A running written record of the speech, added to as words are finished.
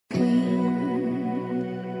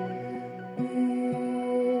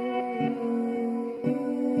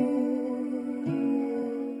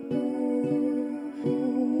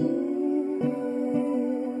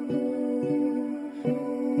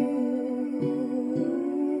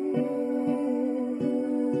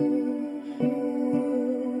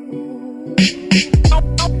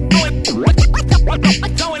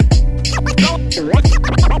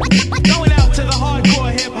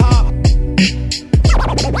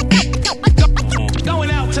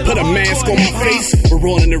mask on my face. We're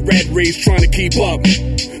all in the rat race trying to keep up.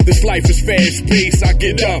 This life is fast paced, I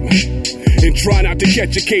get up and try not to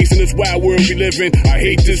catch a case in this wild world we live in. I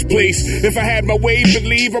hate this place. If I had my way,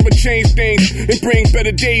 believe I would change things and bring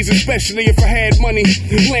better days, especially if I had money.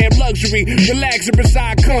 Lamb luxury, relax and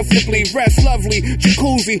reside comfortably. Rest lovely,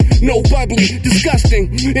 jacuzzi, no bubbly, disgusting.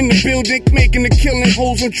 In the building, making the killing,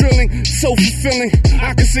 holes and drilling, so fulfilling.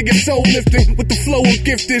 I can sing it soul lifting with the flow I'm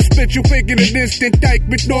gifted. Spit you quick in an instant,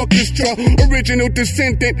 Dykeman Orchestra, original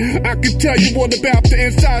descendant. I can tell you all about the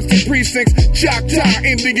insides of precincts. Choctaw,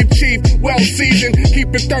 Indian chief, well seasoned.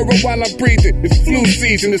 Keep it thorough while I'm breathing. It's flu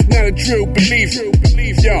season, it's not a drill, believe.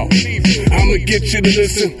 Yo, I'ma get you to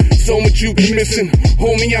listen. So much you been missing.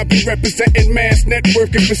 Homie, I be representing mass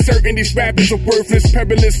networking for certain. These rappers are worthless,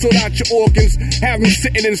 perilous, sort out your organs. Have me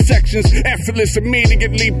sitting in sections, effortless,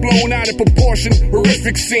 immediately blown out of proportion.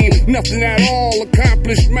 Horrific scene, nothing at all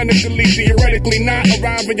accomplished medically, theoretically not.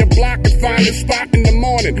 Arrive at your block and find a spot in the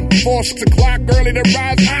morning. Before 6 o'clock, early to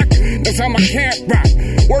rise, that's how my camp rock.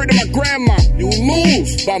 Word to my grandma, you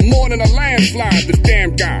lose by more than a landslide. This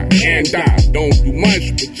damn guy, and I don't do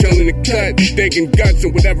much but chillin' in the cut, digging guts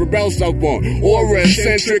and whatever else I want. Aura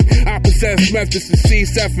eccentric, I possess methods to see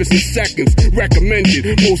surface in seconds.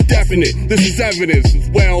 Recommended, most definite, this is evidence as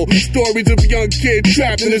well. Stories of a young kid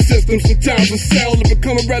trapped in the system, sometimes a cell to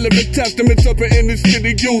become a relevant testament of an inner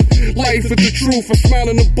city youth. Life is the truth, I smile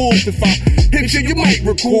in the booth. If I hit you, you might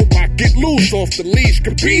recoup. I get loose off the leash,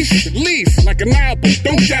 capiche? At least, like an album,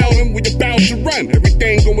 don't doubt him when you're about to run.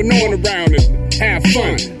 Everything going on around us, have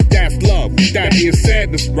fun. That's love. That being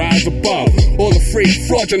said, let's rise above all the fake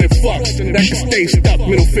fraudulent fucks that can stay stuck.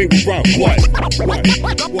 Middle finger up.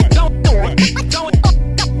 What?